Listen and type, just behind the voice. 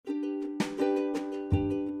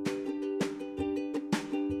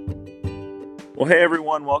Well, hey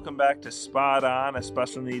everyone, welcome back to Spot On, a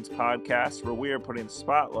special needs podcast where we are putting the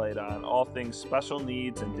spotlight on all things special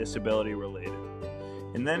needs and disability related.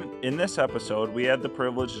 And then in this episode, we had the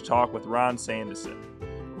privilege to talk with Ron Sandison.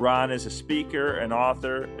 Ron is a speaker, an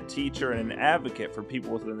author, a teacher, and an advocate for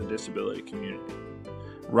people within the disability community.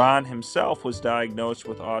 Ron himself was diagnosed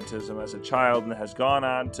with autism as a child and has gone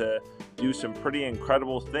on to do some pretty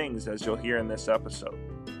incredible things, as you'll hear in this episode.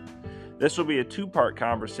 This will be a two-part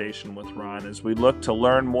conversation with Ron as we look to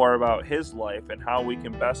learn more about his life and how we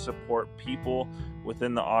can best support people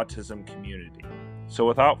within the autism community. So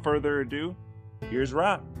without further ado, here's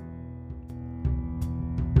Ron.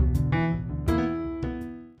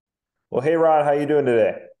 Well, hey Ron, how you doing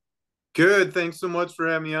today? Good. Thanks so much for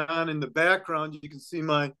having me on. In the background, you can see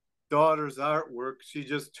my daughter's artwork. She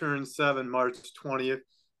just turned 7 March 20th,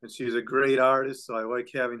 and she's a great artist, so I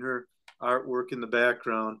like having her artwork in the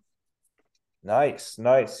background. Nice.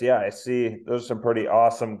 Yeah, I see those are some pretty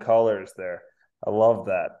awesome colors there. I love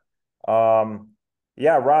that.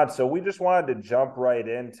 Yeah, Ron, so we just wanted to jump right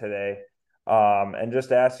in today and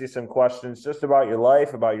just ask you some questions just about your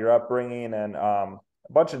life, about your upbringing, and a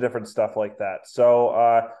bunch of different stuff like that.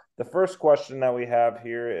 So the first question that we have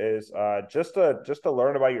here is just to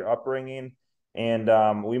learn about your upbringing.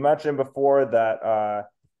 And we mentioned before that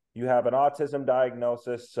you have an autism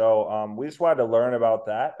diagnosis. So we just wanted to learn about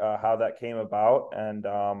that, how that came about. And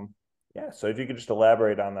yeah, so if you could just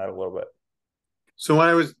elaborate on that a little bit. So when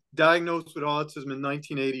I was diagnosed with autism in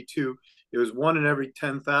 1982, it was 1 in every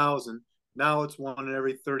 10,000. Now it's 1 in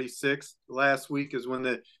every 36. Last week is when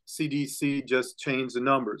the CDC just changed the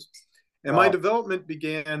numbers. And my development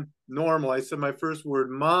began normal. I said my first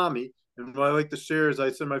word, mommy. And what I like to share is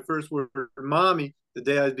I said my first word, mommy, the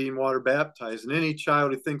day I was being water baptized. And any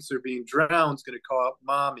child who thinks they're being drowned is going to call out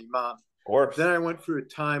mommy, mommy. Of course. Then I went through a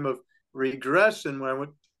time of regression where I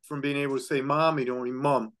went from being able to say mommy to only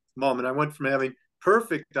mom, mom. And I went from having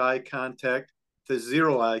perfect eye contact to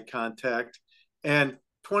zero eye contact. And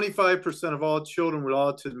 25% of all children with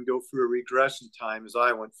autism go through a regression time as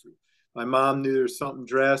I went through. My mom knew there was something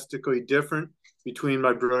drastically different between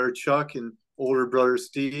my brother Chuck and older brother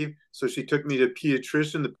Steve. So she took me to a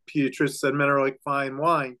pediatrician. The pediatrician said, men are like fine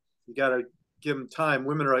wine. You got to give them time.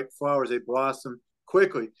 Women are like flowers. They blossom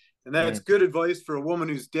quickly. And that's good advice for a woman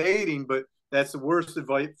who's dating, but that's the worst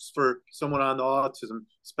advice for someone on the autism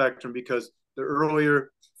spectrum because the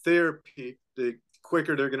earlier therapy, the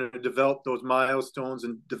quicker they're going to develop those milestones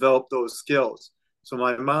and develop those skills. So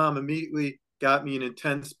my mom immediately got me in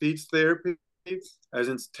intense speech therapy. I was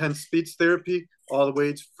in intense speech therapy all the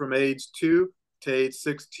way from age 2 to age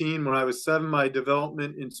 16. When I was 7, my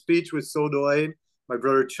development in speech was so delayed. My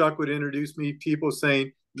brother Chuck would introduce me people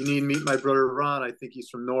saying, you need to meet my brother Ron. I think he's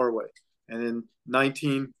from Norway. And in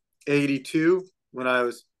 1982, when I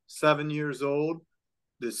was 7 years old,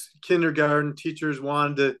 this kindergarten teachers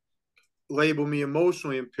wanted to label me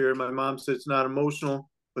emotionally impaired. My mom said it's not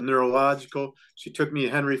emotional, but neurological. She took me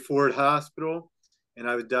to Henry Ford Hospital, and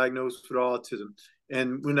I was diagnosed with autism.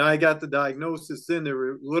 And when I got the diagnosis in, there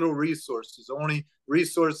were little resources. The only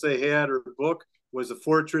resource they had or book was a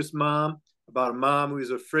Fortress Mom, about a mom who was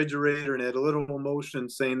a refrigerator and had a little emotion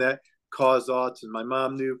saying that caused autism. My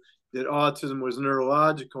mom knew that autism was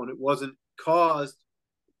neurological and it wasn't caused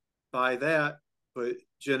by that, but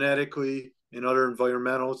genetically and other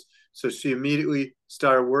environmentals. So she immediately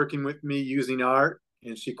started working with me using art,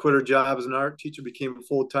 and she quit her job as an art teacher, became a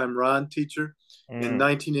full-time Ron teacher. In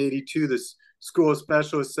 1982, the school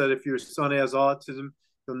specialist said, if your son has autism,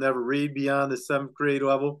 he'll never read beyond the 7th grade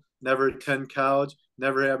level, never attend college,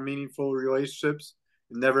 never have meaningful relationships,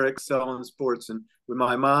 and never excel in sports. And with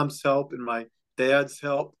my mom's help and my dad's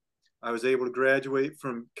help, I was able to graduate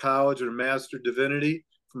from college with a Master of Divinity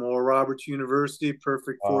from Oral Roberts University,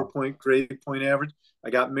 perfect 4-point grade point average. I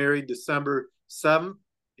got married December 7th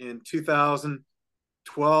in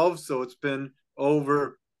 2012. So it's been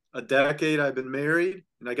over a decade I've been married,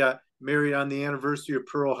 and I got married on the anniversary of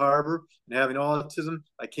Pearl Harbor. And having autism,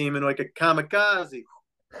 I came in like a kamikaze,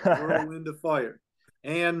 whirlwind of fire.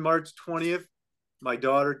 And March 20th, my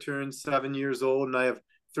daughter turned 7 years old, and I have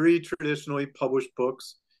 3 traditionally published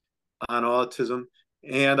books on autism.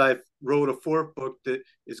 And I wrote a 4th book that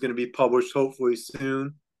is going to be published hopefully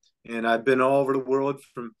soon. And I've been all over the world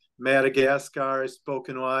from Madagascar,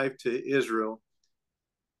 spoken live, to Israel.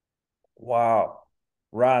 Wow.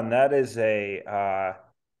 Ron, that is a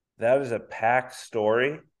packed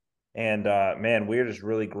story. And man, we're just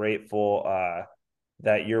really grateful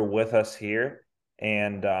that you're with us here,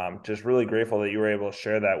 and just really grateful that you were able to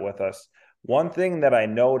share that with us. One thing that I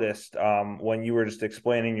noticed when you were just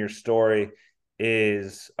explaining your story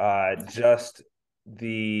is just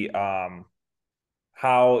the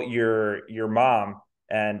how your mom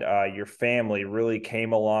and your family really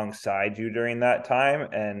came alongside you during that time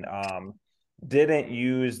and didn't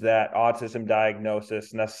use that autism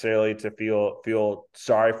diagnosis necessarily to feel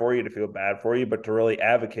sorry for you, to feel bad for you, but to really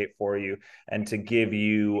advocate for you and to give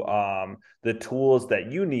you the tools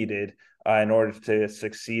that you needed in order to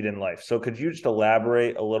succeed in life. So could you just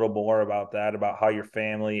elaborate a little more about that, about how your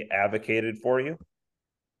family advocated for you?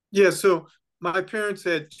 Yeah, so my parents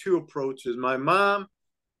had two approaches. My mom's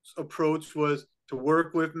approach was to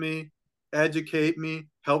work with me, educate me,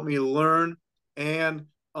 help me learn, and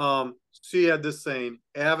she had this saying: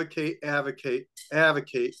 advocate, advocate,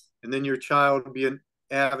 advocate, and then your child will be an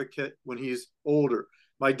advocate when he's older.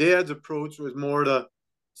 My dad's approach was more the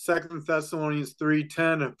Second Thessalonians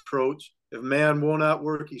 3:10 approach: if man will not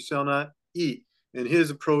work, he shall not eat. And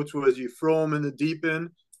his approach was you throw him in the deep end,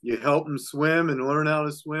 you help him swim and learn how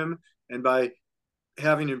to swim, and by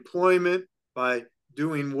having employment, by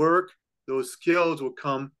doing work, those skills will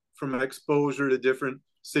come from exposure to different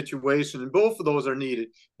situations. And both of those are needed.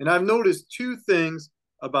 And I've noticed two things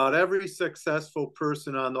about every successful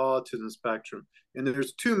person on the autism spectrum. And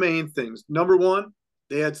there's two main things. Number one,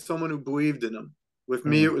 they had someone who believed in them. With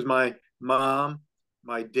me, it Mm, was my mom,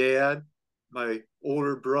 my dad, my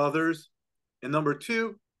older brothers. And number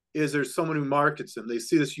two is there's someone who markets them. They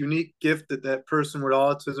see this unique gift that that person with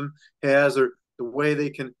autism has, or the way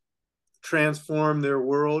they can transform their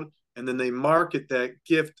world, and then they market that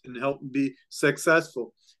gift and help them be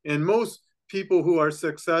successful. And most people who are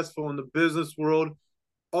successful in the business world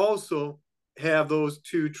also have those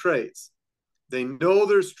two traits. They know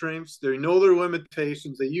their strengths, they know their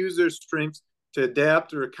limitations, they use their strengths to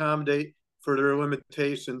adapt or accommodate for their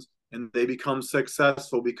limitations, and they become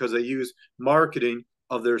successful because they use marketing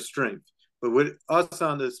of their strength. But with us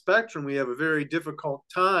on the spectrum, we have a very difficult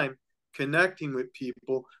time connecting with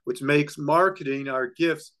people, which makes marketing our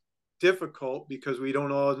gifts difficult because we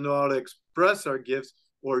don't always know how to express our gifts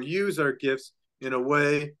or use our gifts in a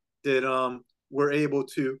way that we're able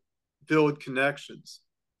to build connections.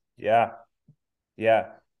 yeah. Yeah.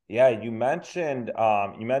 Yeah, you mentioned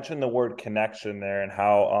the word connection there and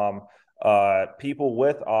how people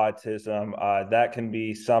with autism that can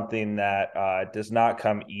be something that does not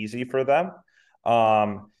come easy for them.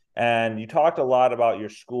 And you talked a lot about your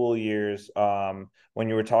school years when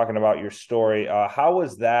you were talking about your story. How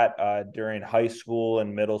was that during high school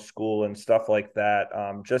and middle school and stuff like that?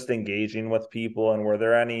 Just engaging with people, and were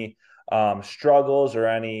there any struggles or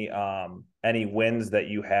any wins that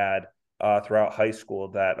you had throughout high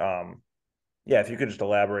school that yeah, if you could just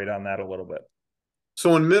elaborate on that a little bit.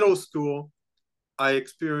 So in middle school, I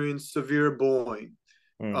experienced severe bullying.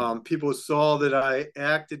 Mm, People saw that I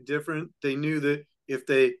acted different. They knew that if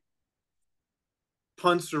they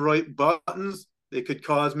punched the right buttons, they could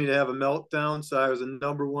cause me to have a meltdown. So I was a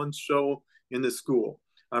number one show in the school.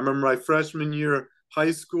 I remember my freshman year of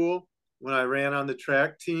high school when I ran on the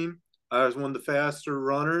track team. I was one of the faster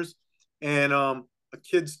runners, and a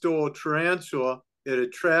kid stole a tarantula at a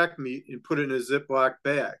track meet and put it in a Ziploc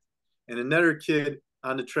bag. And another kid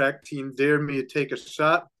on the track team dared me to take a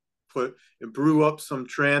shot put and brew up some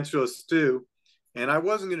tarantula stew. And I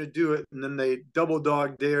wasn't going to do it. And then they double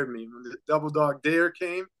dog dared me. When the double dog dare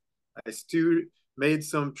came, I made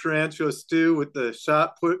some tarantula stew with the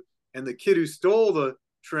shot put. And the kid who stole the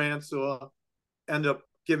tarantula ended up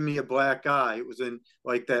giving me a black eye. It was in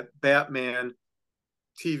like that Batman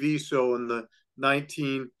TV show in the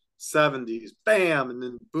 1970s. Bam! And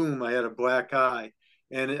then boom, I had a black eye.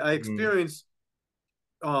 And I mm, experienced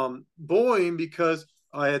bullying because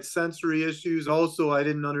I had sensory issues. Also, I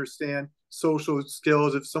didn't understand social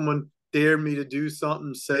skills. If someone dared me to do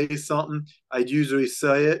something, say something, I'd usually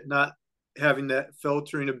say it, not having that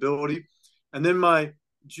filtering ability. And then my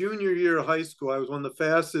junior year of high school, I was one of the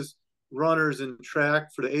fastest runners in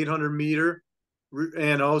track for the 800-meter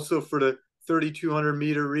and also for the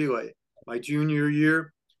 3,200-meter relay. My junior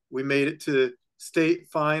year, we made it to state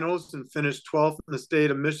finals and finished 12th in the state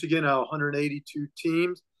of Michigan out of 182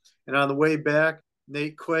 teams. And on the way back,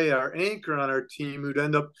 Nate Quay, our anchor on our team, who'd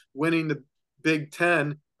end up winning the Big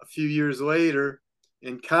Ten a few years later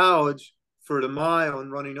in college for the mile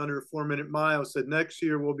and running under a 4-minute mile, said next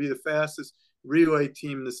year we'll be the fastest relay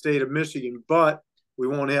team in the state of Michigan, but we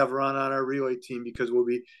won't have Ron on our relay team because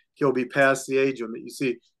he'll be past the age limit. You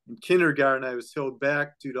see, in kindergarten, I was held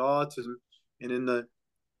back due to autism, and in the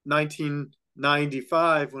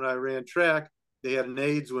 1995, when I ran track, they had an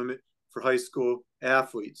age limit for high school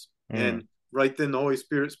athletes. mm, And right then, the Holy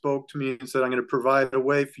Spirit spoke to me and said, I'm going to provide a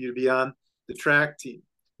way for you to be on the track team.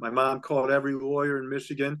 My mom called every lawyer in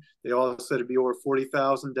Michigan. They all said it'd be over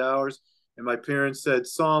 $40,000. And my parents said,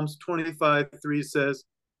 Psalms 25:3 says,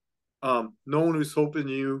 no one who's hoping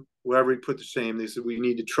you will ever be put to shame. They said, we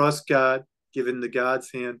need to trust God, give it into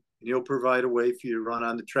God's hand, and he'll provide a way for you to run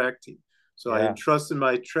on the track team. So I Yeah. entrusted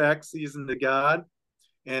my track season to God.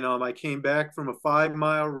 And I came back from a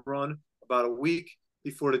 5-mile run about a week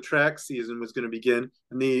before the track season was going to begin.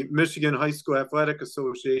 And the Michigan High School Athletic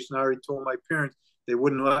Association already told my parents they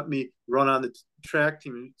wouldn't let me run on the track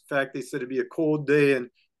team. In fact, they said it'd be a cold day in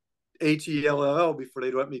HELL before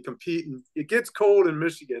they'd let me compete. And it gets cold in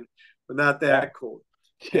Michigan, but not Yeah. that cold.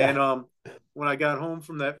 Yeah. And when I got home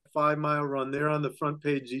from that 5-mile run, there on the front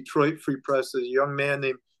page, Detroit Free Press, is a young man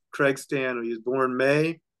named Craig Stanley. He was born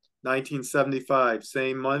May 1975,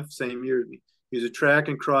 same month, same year. He was a track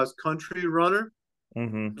and cross country runner.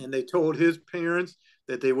 Mm-hmm. And they told his parents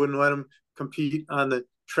that they wouldn't let him compete on the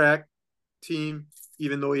track team,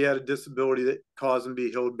 even though he had a disability that caused him to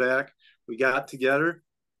be held back. We got together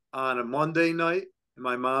on a Monday night, and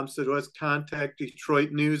my mom said, let's contact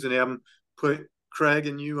Detroit News and have them put Craig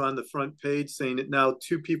and you on the front page, saying that now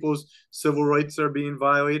 2 people's civil rights are being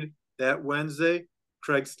violated. That Wednesday,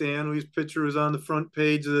 Craig Stanley's picture was on the front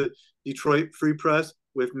page of the Detroit Free Press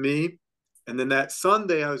with me. And then that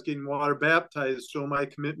Sunday, I was getting water baptized to show my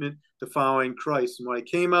commitment to following Christ. And when I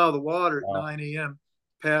came out of the water at Wow. 9 a.m.,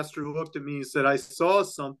 pastor looked at me and said, I saw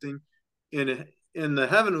something in the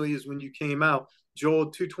heavenlies when you came out.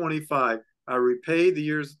 Joel 2:25. I repay the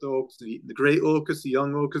years of the oaks, the great locust, the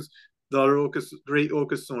young locust, the other locust, great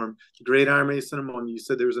locust swarm, the great army sent among you. You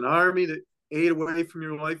said there's an army that ate away from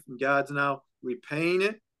your life, and God's now repaying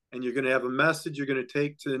it, and you're going to have a message you're going to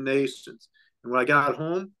take to the nations. And when I got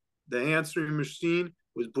home, the answering machine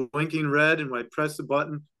was blinking red, and when I pressed the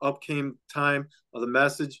button, up came time of the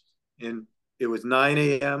message, and it was 9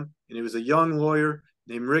 a.m., and it was a young lawyer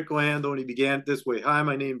named Rick Landau, and he began it this way. Hi,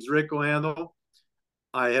 my name's Rick Landau.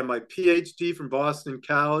 I have my PhD from Boston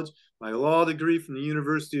College, my law degree from the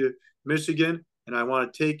University of Michigan, and I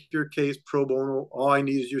want to take your case pro bono. All I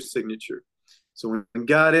need is your signature. So when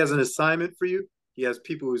God has an assignment for you, he has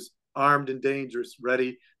people who's armed and dangerous,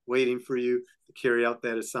 ready, waiting for you to carry out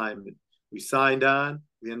that assignment. We signed on.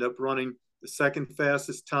 We ended up running the second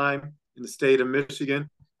fastest time in the state of Michigan.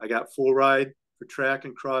 I got full ride for track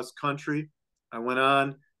and cross country. I went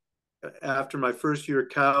on after my first year of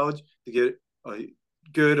college to get a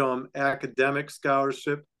good academic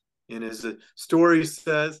scholarship. And as the story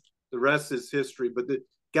says, the rest is history. But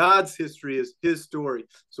God's history is his story.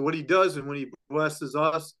 So what he does, and when he blesses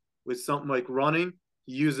us with something like running,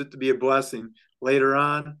 he uses it to be a blessing. Later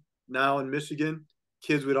on, now in Michigan,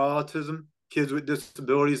 kids with autism, kids with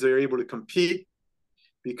disabilities, they're able to compete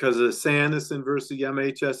because of the Sandison versus the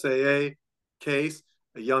MHSAA case.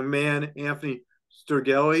 A young man, Anthony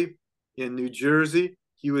Sturgelli in New Jersey,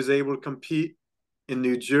 he was able to compete in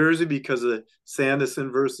New Jersey because of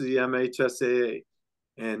Sandison versus the MHSAA.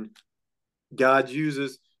 And God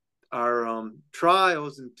uses our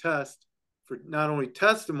trials and tests for not only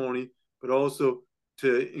testimony, but also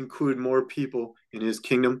to include more people in his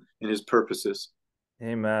kingdom and his purposes.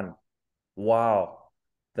 Amen. Wow.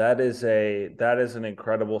 That is an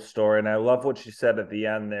incredible story. And I love what you said at the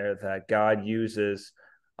end there, that God uses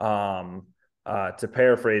to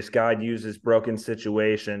paraphrase, God uses broken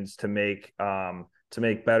situations to make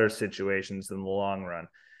better situations in the long run.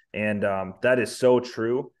 And that is so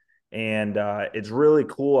true. And it's really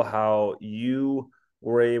cool how you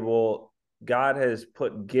were able, God has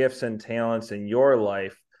put gifts and talents in your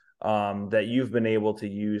life that you've been able to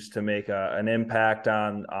use to make an impact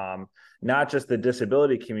on not just the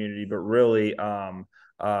disability community, but really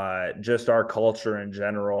just our culture in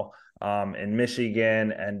general in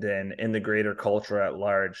Michigan and then in the greater culture at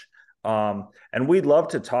large. And we'd love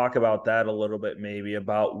to talk about that a little bit, maybe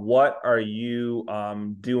about what are you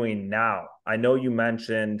doing now? I know you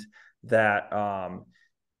mentioned that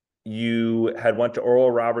you had went to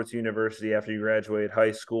Oral Roberts University after you graduated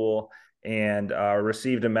high school and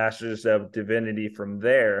received a Master's of Divinity from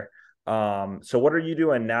there. So what are you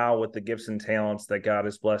doing now with the gifts and talents that God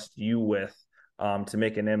has blessed you with to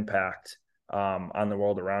make an impact on the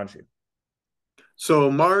world around you?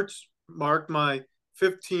 So March marked my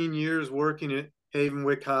 15 years working at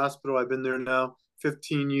Havenwick Hospital. I've been there now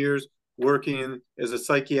 15 years working as a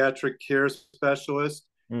psychiatric care specialist.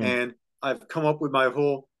 Mm. And I've come up with my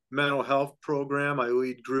whole mental health program. I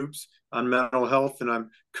lead groups on mental health, and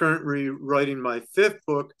I'm currently writing my 5th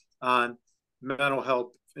book on mental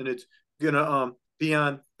health. And it's going to be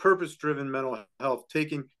on purpose-driven mental health,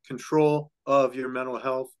 taking control of your mental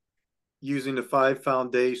health using the 5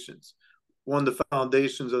 foundations. One of the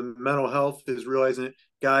foundations of mental health is realizing that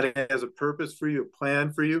God has a purpose for you, a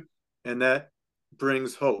plan for you, and that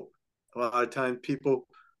brings hope. A lot of times people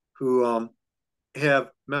who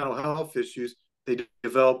have mental health issues, they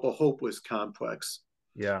develop a hopeless complex.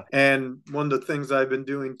 Yeah. And one of the things I've been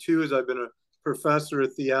doing too is I've been a professor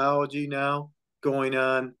of theology now, going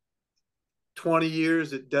on 20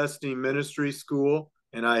 years at Destiny Ministry School,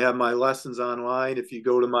 and I have my lessons online. If you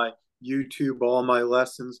go to my YouTube, all my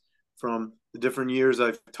lessons from the different years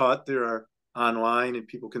I've taught there are online, and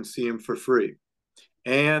people can see them for free.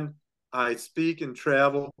 And I speak and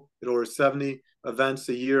travel at over 70 events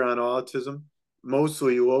a year on autism,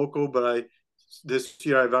 mostly local, but this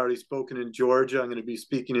year I've already spoken in Georgia. I'm going to be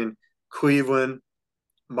speaking in Cleveland,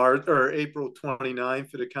 March or April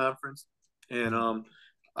 29th at a conference. And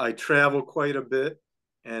I travel quite a bit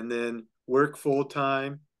and then work full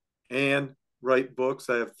time and write books.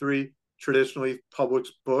 I have 3 traditionally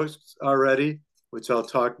published books already, which I'll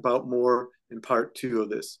talk about more in part 2 of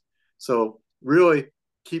this. So really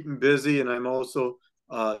keeping busy. And I'm also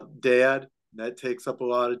dad. That takes up a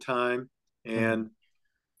lot of time. And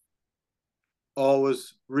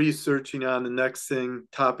always researching on the next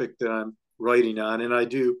topic that I'm writing on. And I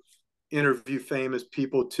do interview famous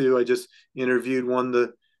people too. I just interviewed one of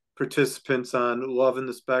the participants on Loving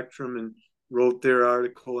the Spectrum and wrote their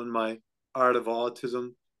article in my Art of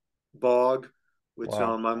Autism blog, which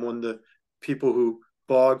Wow. I'm one of the people who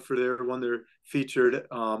blog for one of their featured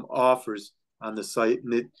offers on the site,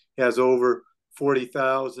 and it has over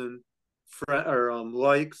 40,000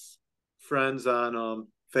 likes, friends on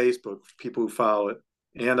Facebook, people who follow it.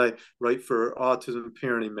 And I write for Autism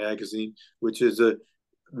Parenting Magazine, which is a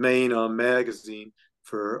main magazine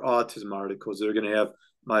for autism articles. They're going to have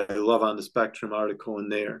my Love on the Spectrum article in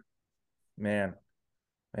there. Man,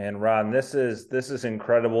 Ron, this is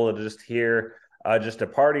incredible to just hear just a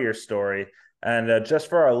part of your story. And just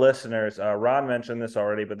for our listeners, Ron mentioned this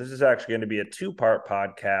already, but this is actually going to be a 2-part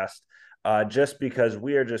podcast, just because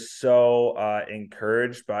we are just so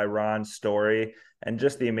encouraged by Ron's story and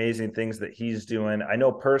just the amazing things that he's doing. I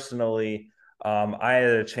know personally, I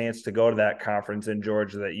had a chance to go to that conference in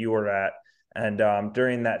Georgia that you were at, and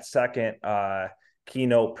during that second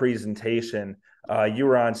keynote presentation, you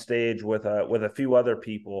were on stage with a few other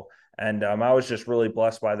people, and I was just really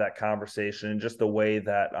blessed by that conversation and just the way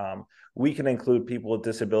that we can include people with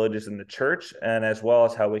disabilities in the church, and as well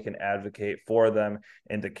as how we can advocate for them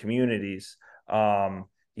in the communities.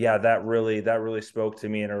 Yeah, that really spoke to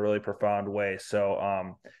me in a really profound way.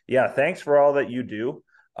 So yeah, thanks for all that you do.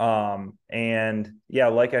 And yeah,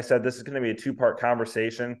 like I said, this is going to be a 2-part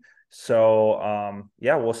conversation. So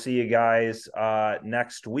yeah, we'll see you guys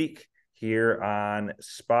next week here on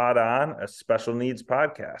Spot On, a special needs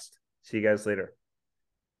podcast. See you guys later.